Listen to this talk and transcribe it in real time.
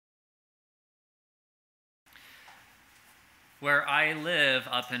Where I live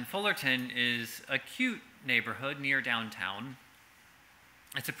up in Fullerton is a cute neighborhood near downtown.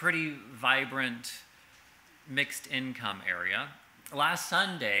 It's a pretty vibrant, mixed income area. Last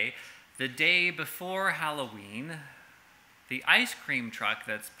Sunday, the day before Halloween, the ice cream truck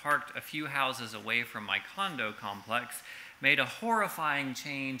that's parked a few houses away from my condo complex made a horrifying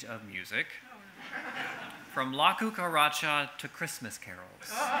change of music from La Cucaracha to Christmas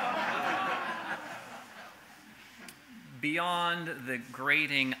carols. Beyond the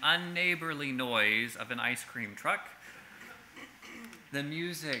grating, unneighborly noise of an ice cream truck, the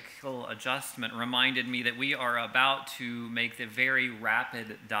musical adjustment reminded me that we are about to make the very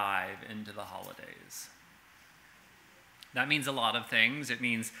rapid dive into the holidays. That means a lot of things. It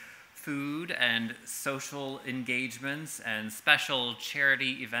means food and social engagements and special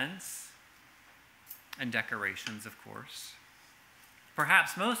charity events and decorations, of course.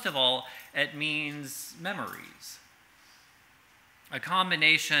 Perhaps most of all, it means memories. A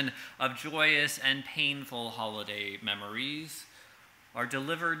combination of joyous and painful holiday memories are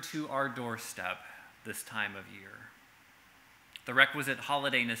delivered to our doorstep this time of year. The requisite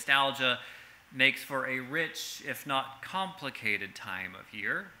holiday nostalgia makes for a rich, if not complicated, time of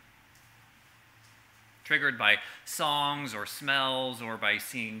year, triggered by songs or smells or by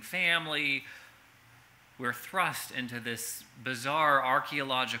seeing family. We're thrust into this bizarre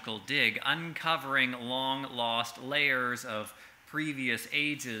archaeological dig, uncovering long-lost layers of previous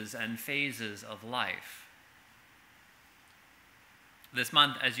ages and phases of life. This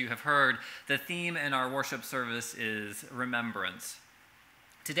month, as you have heard, the theme in our worship service is remembrance.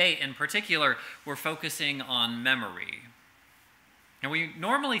 Today, in particular, we're focusing on memory. And we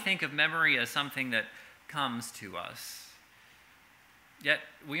normally think of memory as something that comes to us. Yet,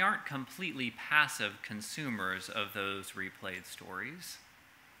 we aren't completely passive consumers of those replayed stories.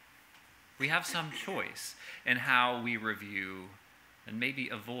 We have some choice in how we review and maybe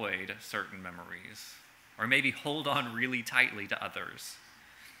avoid certain memories, or maybe hold on really tightly to others.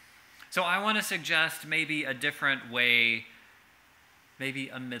 So I want to suggest maybe a different way, maybe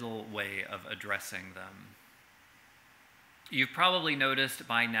a middle way of addressing them. You've probably noticed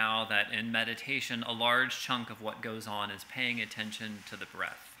by now that in meditation, a large chunk of what goes on is paying attention to the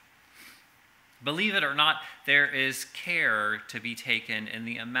breath. Believe it or not, there is care to be taken in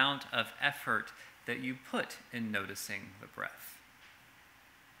the amount of effort that you put in noticing the breath.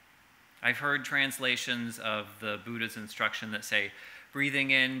 I've heard translations of the Buddha's instruction that say, breathing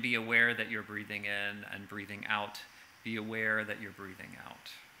in, be aware that you're breathing in, and breathing out, be aware that you're breathing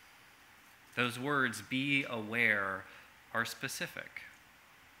out. Those words, be aware, are specific.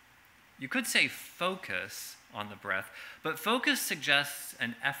 You could say focus on the breath, but focus suggests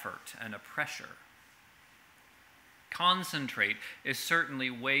an effort and a pressure. Concentrate is certainly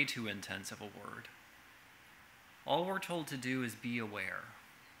way too intense of a word. All we're told to do is be aware.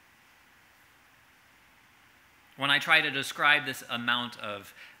 When I try to describe this amount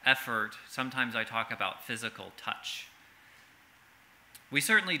of effort, sometimes I talk about physical touch. We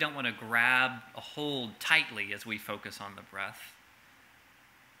certainly don't want to grab a hold tightly as we focus on the breath.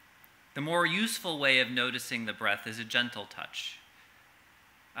 The more useful way of noticing the breath is a gentle touch,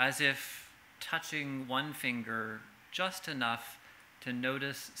 as if touching one finger just enough to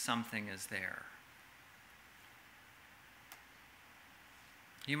notice something is there.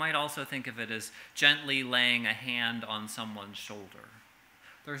 You might also think of it as gently laying a hand on someone's shoulder.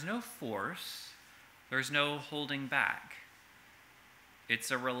 There's no force, there's no holding back.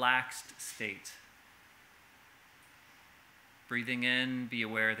 It's a relaxed state. Breathing in, be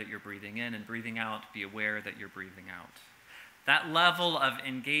aware that you're breathing in, and breathing out, be aware that you're breathing out. That level of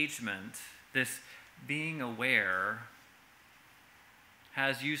engagement, this being aware,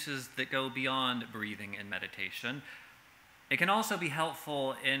 has uses that go beyond breathing in meditation. It can also be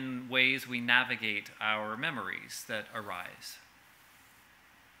helpful in ways we navigate our memories that arise.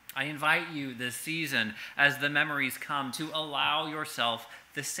 I invite you this season, as the memories come, to allow yourself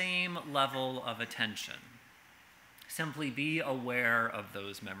the same level of attention. Simply be aware of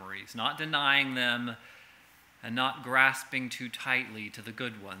those memories, not denying them and not grasping too tightly to the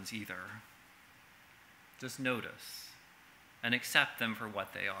good ones either. Just notice and accept them for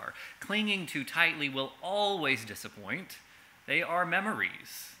what they are. Clinging too tightly will always disappoint. They are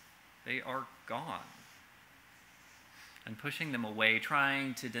memories. They are gone. And pushing them away,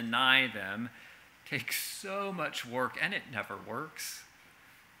 trying to deny them, takes so much work, and it never works.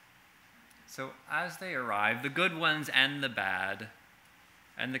 So as they arrive, the good ones and the bad,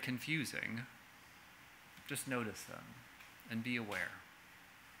 and the confusing, just notice them and be aware.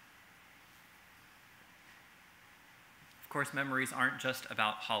 Of course, memories aren't just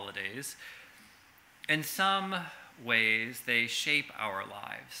about holidays. In some ways, they shape our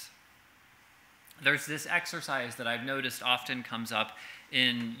lives. There's this exercise that I've noticed often comes up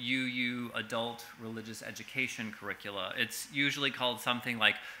in UU adult religious education curricula. It's usually called something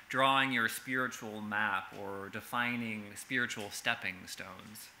like drawing your spiritual map or defining spiritual stepping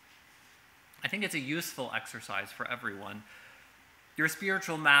stones. I think it's a useful exercise for everyone. Your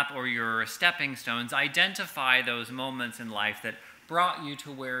spiritual map or your stepping stones identify those moments in life that brought you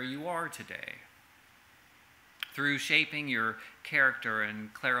to where you are today, through shaping your character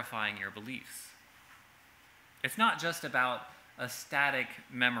and clarifying your beliefs. It's not just about a static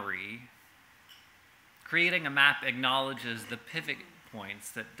memory. Creating a map acknowledges the pivot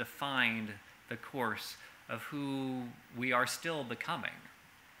points that defined the course of who we are still becoming.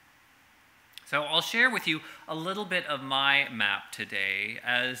 So I'll share with you a little bit of my map today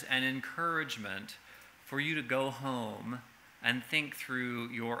as an encouragement for you to go home and think through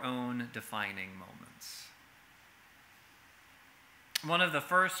your own defining moments. One of the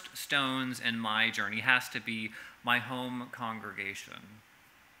first stones in my journey has to be my home congregation.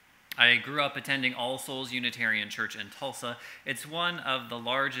 I grew up attending All Souls Unitarian Church in Tulsa. It's one of the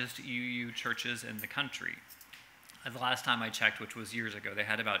largest UU churches in the country. The last time I checked, which was years ago, they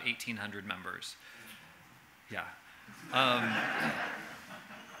had about 1,800 members. Yeah. I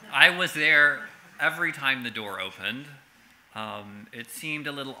was there every time the door opened. It seemed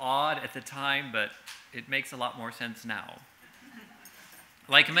a little odd at the time, but it makes a lot more sense now.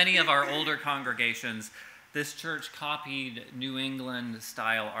 Like many of our older congregations, this church copied New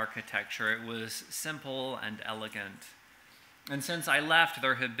England-style architecture. It was simple and elegant. And since I left,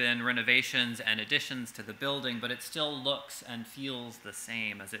 there have been renovations and additions to the building, but it still looks and feels the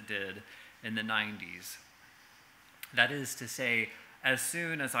same as it did in the 90s. That is to say, as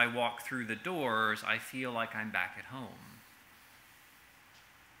soon as I walk through the doors, I feel like I'm back at home.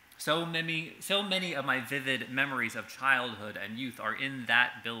 So many of my vivid memories of childhood and youth are in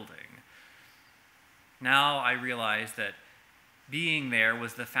that building. Now I realize that being there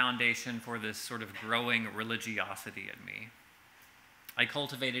was the foundation for this sort of growing religiosity in me. I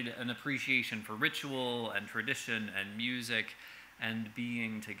cultivated an appreciation for ritual and tradition and music and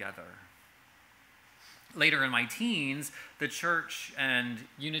being together. Later in my teens, the church and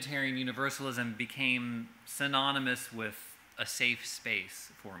Unitarian Universalism became synonymous with a safe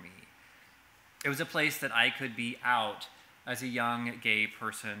space for me. It was a place that I could be out as a young gay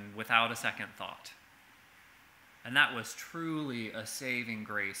person without a second thought. And that was truly a saving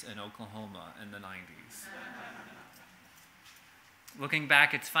grace in Oklahoma in the 90s. Looking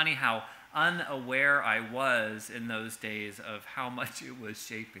back, it's funny how unaware I was in those days of how much it was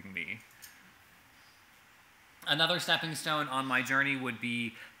shaping me. Another stepping stone on my journey would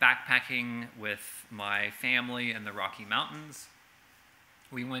be backpacking with my family in the Rocky Mountains.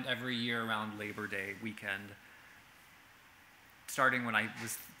 We went every year around Labor Day weekend, starting when I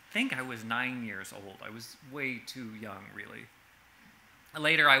think I was 9 years old. I was way too young, really.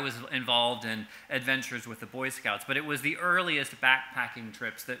 Later, I was involved in adventures with the Boy Scouts, but it was the earliest backpacking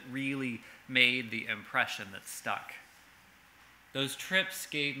trips that really made the impression that stuck. Those trips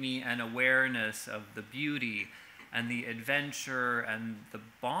gave me an awareness of the beauty and the adventure and the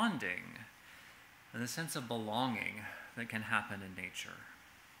bonding and the sense of belonging that can happen in nature.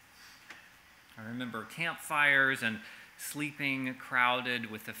 I remember campfires and sleeping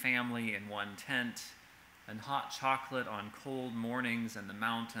crowded with the family in one tent, and hot chocolate on cold mornings in the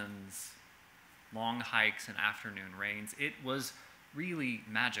mountains, long hikes and afternoon rains. It was really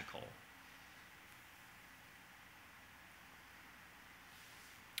magical.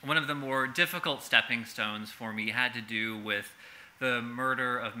 One of the more difficult stepping stones for me had to do with the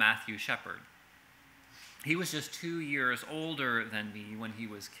murder of Matthew Shepard. He was just 2 years older than me when he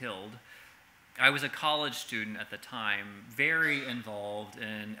was killed. I was a college student at the time, very involved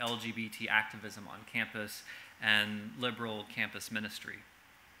in LGBT activism on campus and liberal campus ministry.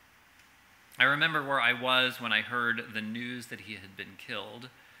 I remember where I was when I heard the news that he had been killed.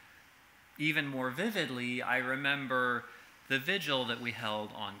 Even more vividly, I remember the vigil that we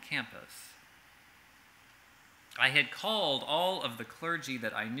held on campus. I had called all of the clergy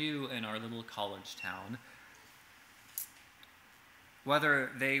that I knew in our little college town. Whether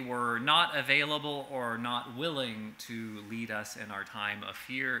they were not available or not willing to lead us in our time of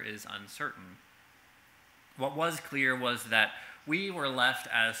fear is uncertain. What was clear was that we were left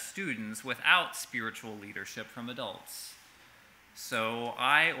as students without spiritual leadership from adults. So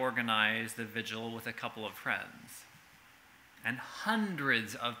I organized the vigil with a couple of friends. And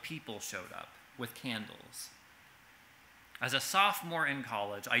hundreds of people showed up with candles. As a sophomore in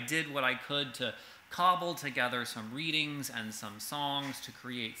college, I did what I could to cobble together some readings and some songs to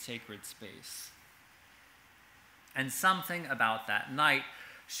create sacred space. And something about that night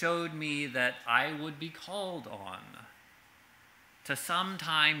showed me that I would be called on to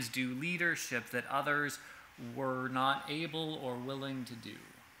sometimes do leadership that others were not able or willing to do.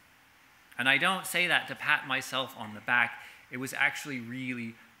 And I don't say that to pat myself on the back. It was actually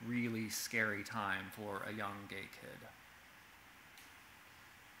really, really scary time for a young gay kid.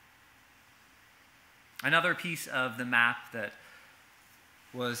 Another piece of the map that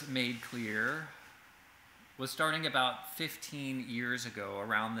was made clear was starting about 15 years ago,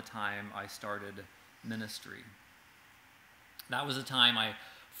 around the time I started ministry. That was the time I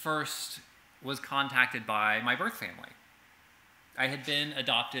first was contacted by my birth family. I had been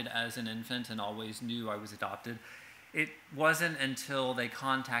adopted as an infant and always knew I was adopted. It wasn't until they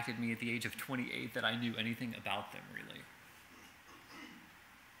contacted me at the age of 28 that I knew anything about them, really.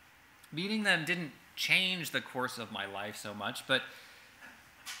 Meeting them didn't change the course of my life so much, but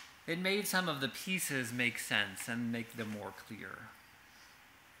it made some of the pieces make sense and make them more clear.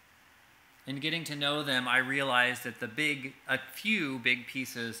 In getting to know them, I realized that a few big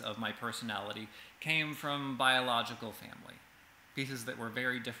pieces of my personality came from biological family, pieces that were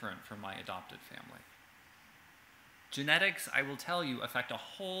very different from my adopted family. Genetics, I will tell you, affect a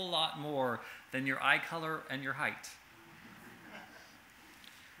whole lot more than your eye color and your height.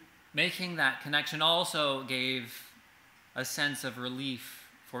 Making that connection also gave a sense of relief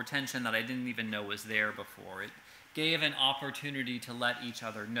for tension that I didn't even know was there before. It gave an opportunity to let each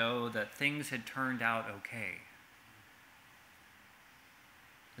other know that things had turned out okay.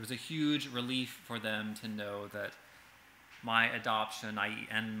 It was a huge relief for them to know that my adoption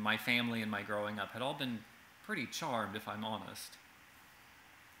and my family and my growing up had all been pretty charmed, if I'm honest.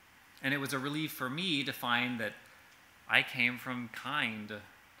 And it was a relief for me to find that I came from kind,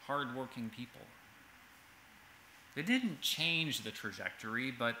 hardworking people. It didn't change the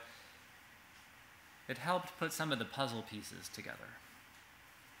trajectory, but it helped put some of the puzzle pieces together.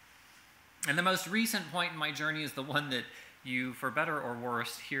 And the most recent point in my journey is the one that you, for better or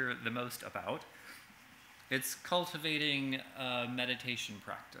worse, hear the most about. It's cultivating a meditation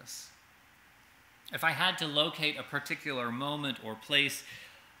practice. If I had to locate a particular moment or place,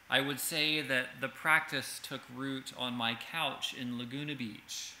 I would say that the practice took root on my couch in Laguna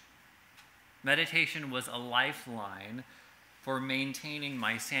Beach. Meditation was a lifeline for maintaining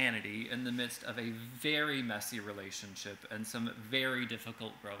my sanity in the midst of a very messy relationship and some very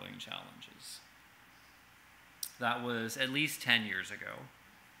difficult growing challenges. That was at least 10 years ago.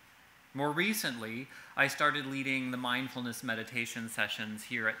 More recently, I started leading the mindfulness meditation sessions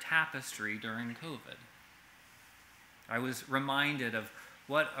here at Tapestry during COVID. I was reminded of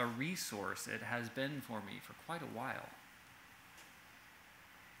what a resource it has been for me for quite a while.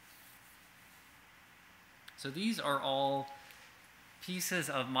 So these are all pieces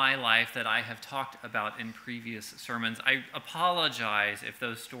of my life that I have talked about in previous sermons. I apologize if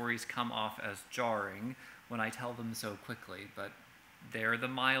those stories come off as jarring when I tell them so quickly, but they're the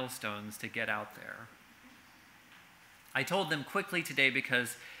milestones to get out there. I told them quickly today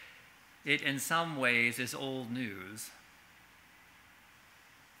because it in some ways is old news.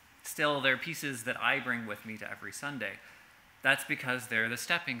 Still, they're pieces that I bring with me to every Sunday. That's because they're the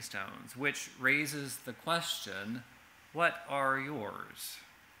stepping stones, which raises the question, what are yours?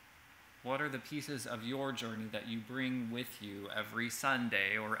 What are the pieces of your journey that you bring with you every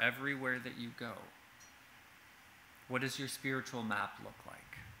Sunday or everywhere that you go? What does your spiritual map look like?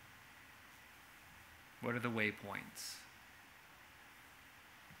 What are the waypoints?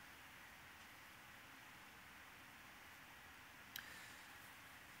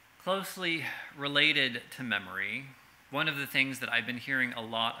 Closely related to memory, one of the things that I've been hearing a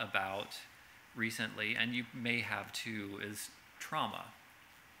lot about recently, and you may have too, is trauma.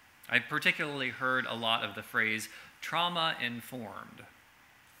 I've particularly heard a lot of the phrase trauma-informed.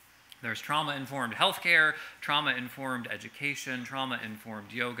 There's trauma-informed healthcare, trauma-informed education,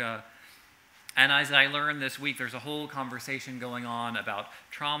 trauma-informed yoga. And as I learned this week, there's a whole conversation going on about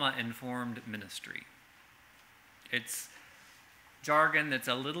trauma-informed ministry. It's jargon that's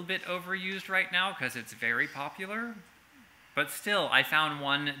a little bit overused right now because it's very popular, but still, I found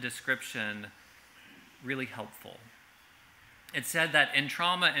one description really helpful. It said that in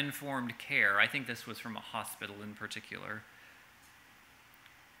trauma-informed care, I think this was from a hospital in particular,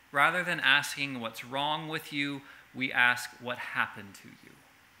 rather than asking what's wrong with you, we ask what happened to you.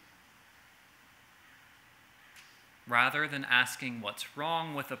 Rather than asking what's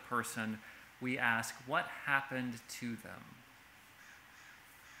wrong with a person, we ask what happened to them.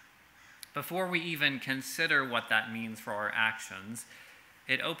 Before we even consider what that means for our actions,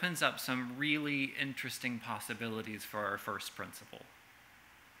 it opens up some really interesting possibilities for our first principle.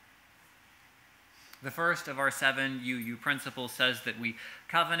 The first of our 7 UU principles says that we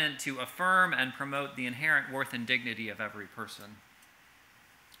covenant to affirm and promote the inherent worth and dignity of every person.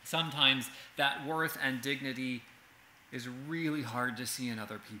 Sometimes that worth and dignity is really hard to see in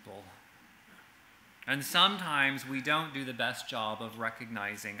other people. And sometimes we don't do the best job of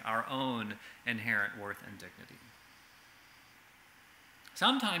recognizing our own inherent worth and dignity.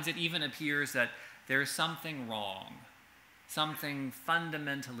 Sometimes it even appears that there's something wrong, something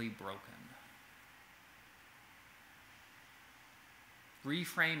fundamentally broken.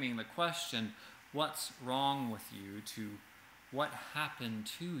 Reframing the question, what's wrong with you, to what happened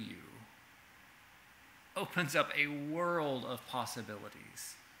to you, opens up a world of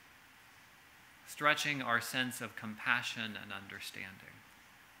possibilities, stretching our sense of compassion and understanding.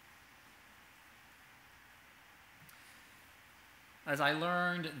 As I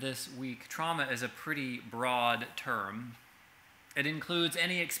learned this week, trauma is a pretty broad term. It includes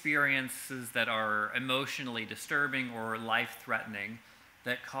any experiences that are emotionally disturbing or life-threatening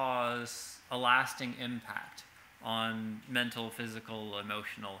that cause a lasting impact on mental, physical,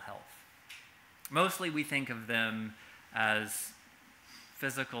 emotional health. Mostly we think of them as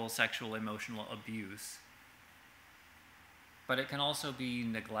physical, sexual, emotional abuse. But it can also be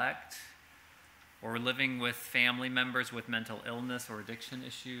neglect, or living with family members with mental illness or addiction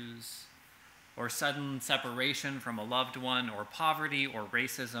issues, or sudden separation from a loved one, or poverty, or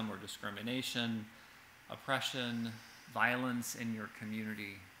racism, or discrimination, oppression, violence in your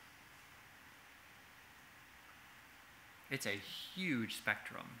community. It's a huge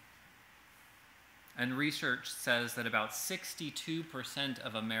spectrum. And research says that about 62%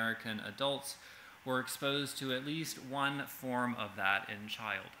 of American adults were exposed to at least one form of that in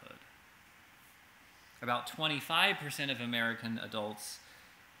childhood. About 25% of American adults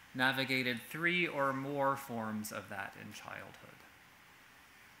navigated 3 or more forms of that in childhood.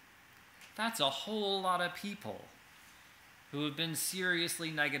 That's a whole lot of people who have been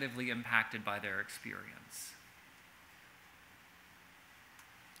seriously negatively impacted by their experience.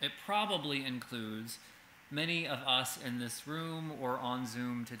 It probably includes many of us in this room or on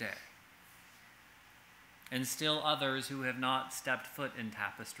Zoom today, and still others who have not stepped foot in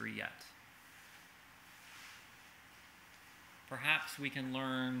Tapestry yet. Perhaps we can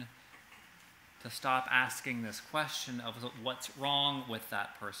learn to stop asking this question of what's wrong with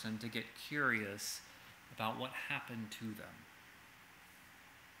that person, to get curious about what happened to them.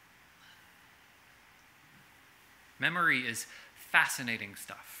 Memory is fascinating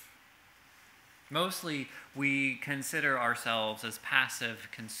stuff. Mostly, we consider ourselves as passive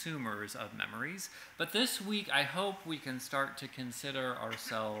consumers of memories, but this week I hope we can start to consider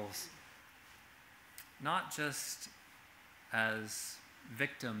ourselves not just as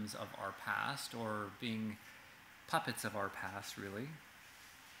victims of our past or being puppets of our past, really.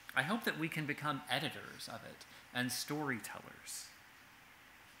 I hope that we can become editors of it and storytellers.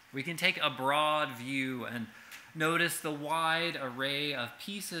 We can take a broad view and notice the wide array of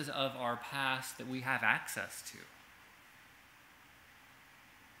pieces of our past that we have access to.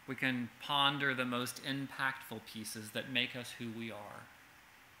 We can ponder the most impactful pieces that make us who we are.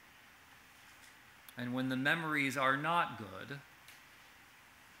 And when the memories are not good,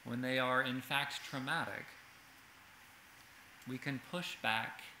 when they are in fact traumatic, we can push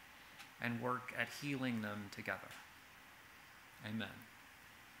back and work at healing them together. Amen.